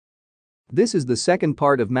This is the second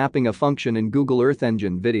part of mapping a function in Google Earth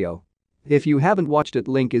Engine video. If you haven't watched it,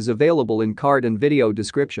 link is available in card and video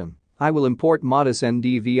description. I will import MODIS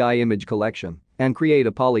NDVI image collection and create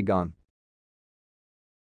a polygon.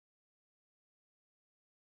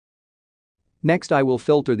 Next, I will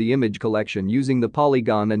filter the image collection using the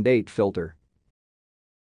polygon and 8 filter.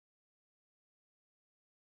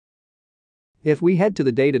 If we head to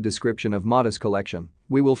the data description of MODIS collection,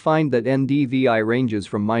 we will find that NDVI ranges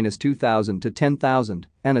from -2000 to 10,000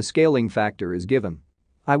 and a scaling factor is given.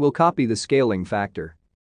 I will copy the scaling factor.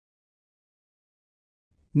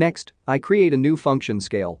 Next, I create a new function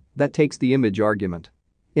scale that takes the image argument.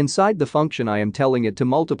 Inside the function, I am telling it to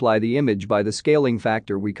multiply the image by the scaling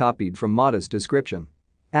factor we copied from MODIS description.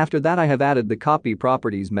 After that, I have added the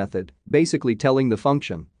copyProperties method, basically telling the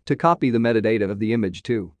function to copy the metadata of the image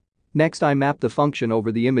too. Next, I map the function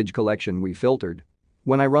over the image collection we filtered.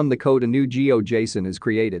 When I run the code, a new GeoJSON is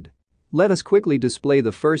created. Let us quickly display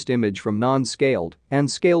the first image from non-scaled and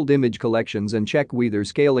scaled image collections and check whether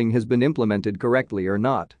scaling has been implemented correctly or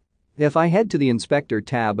not. If I head to the Inspector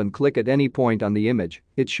tab and click at any point on the image,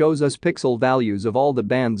 it shows us pixel values of all the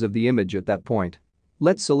bands of the image at that point.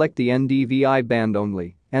 Let's select the NDVI band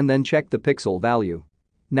only and then check the pixel value.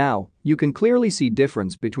 Now, you can clearly see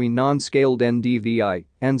difference between non-scaled NDVI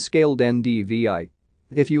and scaled NDVI.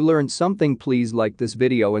 If you learned something, please like this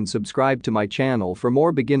video and subscribe to my channel for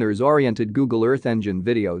more beginners-oriented Google Earth Engine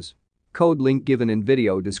videos. Code link given in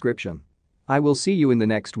video description. I will see you in the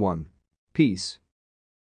next one. Peace.